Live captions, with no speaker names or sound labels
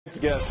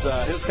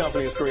Guest, his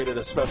company has created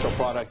a special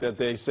product that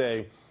they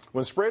say,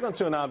 when sprayed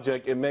onto an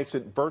object, it makes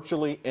it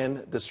virtually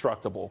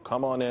indestructible.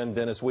 Come on in,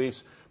 Dennis Weese,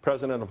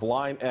 president of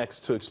Line X,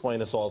 to explain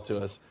this all to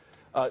us.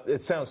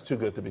 It sounds too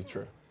good to be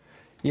true.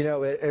 You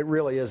know, it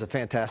really is a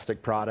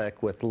fantastic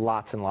product with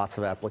lots and lots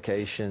of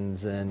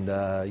applications, and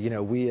you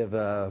know, we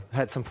have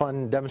had some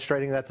fun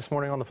demonstrating that this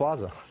morning on the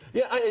plaza.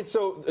 Yeah,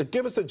 so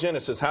give us the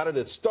genesis. How did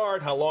it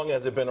start? How long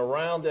has it been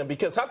around? And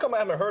because how come I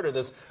haven't heard of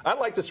this? I'd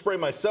like to spray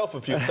myself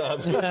a few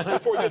times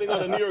before getting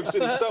on a New York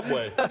City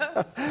subway.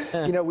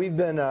 You know, we've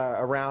been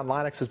around,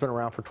 Line X has been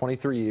around for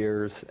 23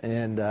 years,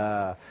 and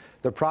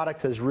the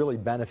product has really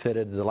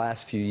benefited the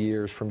last few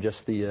years from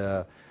just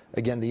the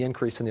again, the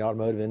increase in the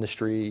automotive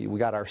industry. We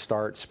got our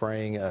start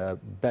spraying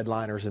bed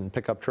liners and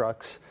pickup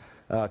trucks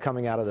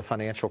coming out of the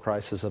financial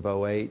crisis of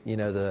 '08. You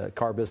know, the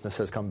car business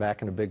has come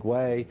back in a big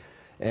way,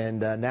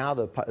 and now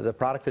the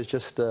product has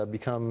just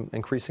become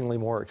increasingly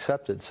more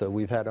accepted. So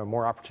we've had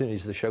more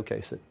opportunities to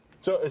showcase it.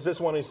 So is this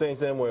one of these things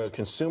then where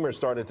consumers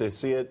started to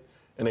see it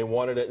and they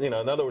wanted it? You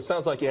know, in other words, it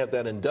sounds like you have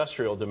that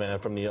industrial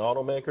demand from the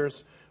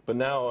automakers. But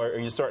now, are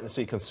you starting to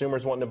see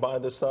consumers wanting to buy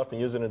this stuff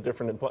and use it in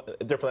different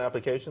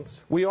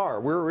applications? We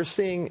are. We're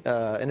seeing,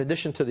 in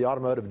addition to the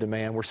automotive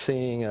demand, we're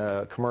seeing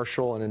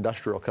commercial and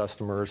industrial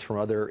customers from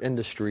other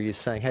industries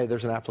saying, hey,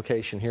 there's an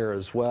application here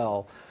as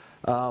well.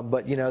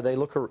 But, you know,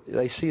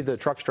 they see the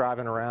trucks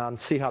driving around,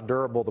 see how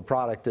durable the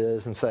product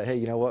is, and say, hey,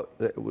 you know what,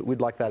 we'd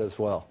like that as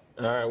well.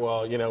 All right,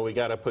 well, you know, we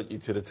got to put you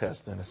to the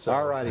test, Dennis. So,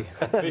 all righty.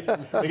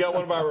 We got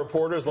one of our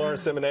reporters, Lauren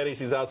Simonetti.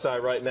 She's outside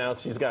right now.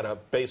 She's got a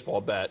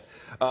baseball bat.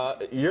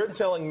 You're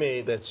telling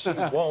me that she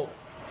won't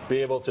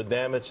be able to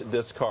damage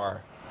this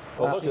car.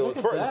 Well, look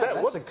at that.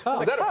 That's a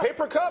cup. Is that a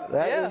paper cup?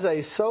 That is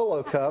a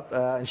solo cup,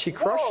 and she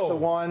crushed the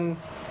one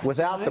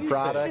without the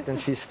product,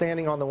 and she's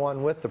standing on the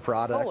one with the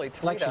product. Holy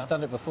Toledo. Like she's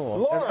done it before.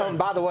 Lauren.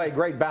 By the way,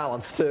 great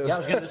balance, too. Yeah, I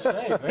was going to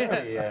say,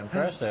 very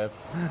impressive.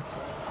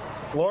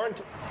 Lauren?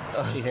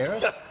 She hear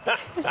us?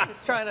 He's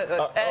trying to,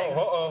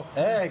 eggs.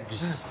 Eggs.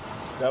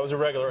 That was a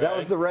regular egg. That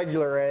was the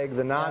regular egg,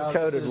 the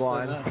non-coated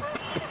one.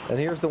 And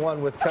here's the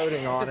one with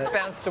coating on it. Just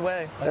bounced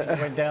away. It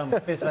went down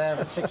 5th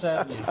Avenue, 6th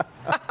Avenue.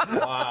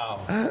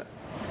 Wow.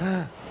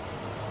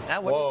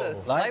 Now what is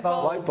this? Light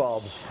bulb. Light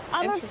bulbs.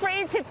 I'm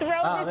afraid to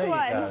throw this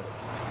one. Go.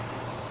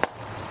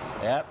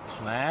 Yep,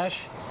 smash.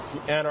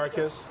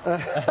 Anarchist.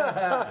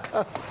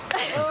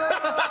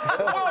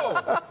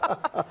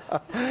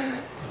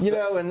 You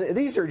know, and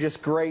these are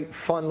just great,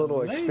 fun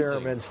little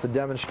experiments to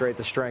demonstrate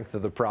the strength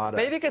of the product.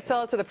 Maybe you could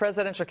sell it to the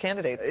presidential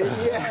candidates.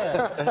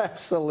 Yeah,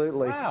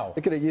 absolutely. Wow.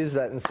 They could have used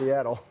that in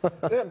Seattle.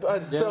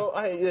 So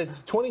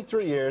it's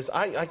 23 years.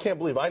 I can't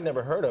believe I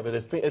never heard of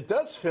it. It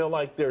does feel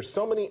like there's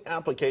so many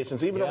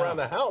applications, even around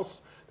the house,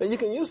 that you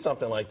can use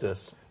something like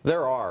this.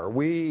 There are.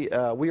 We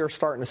are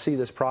starting to see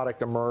this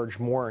product emerge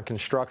more in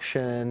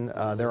construction.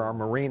 There are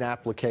marine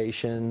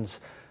applications.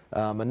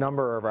 A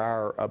number of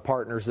our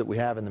partners that we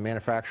have in the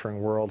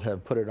manufacturing world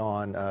have put it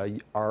on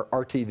our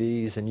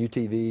RTVs and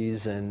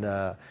UTVs, and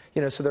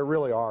you know, so there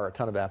really are a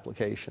ton of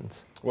applications.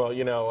 Well,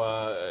 you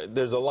know,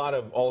 there's a lot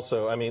of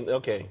also, I mean,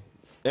 okay,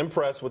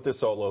 impressed with the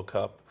solo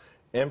cup,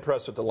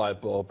 impressed with the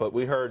light bulb, but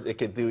we heard it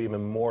could do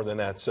even more than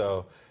that.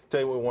 So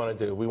tell you what we want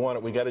to do.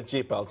 We got a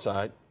Jeep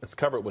outside. Let's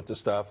cover it with the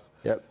stuff.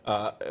 Yep.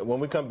 When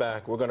we come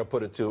back, we're going to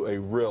put it to a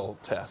real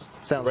test.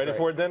 Sounds ready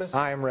for it, Dennis?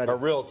 I am ready. A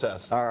real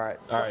test. All right.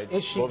 All right.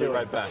 We'll be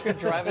right back. You're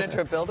driving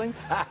into a building?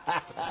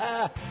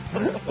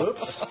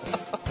 Oops.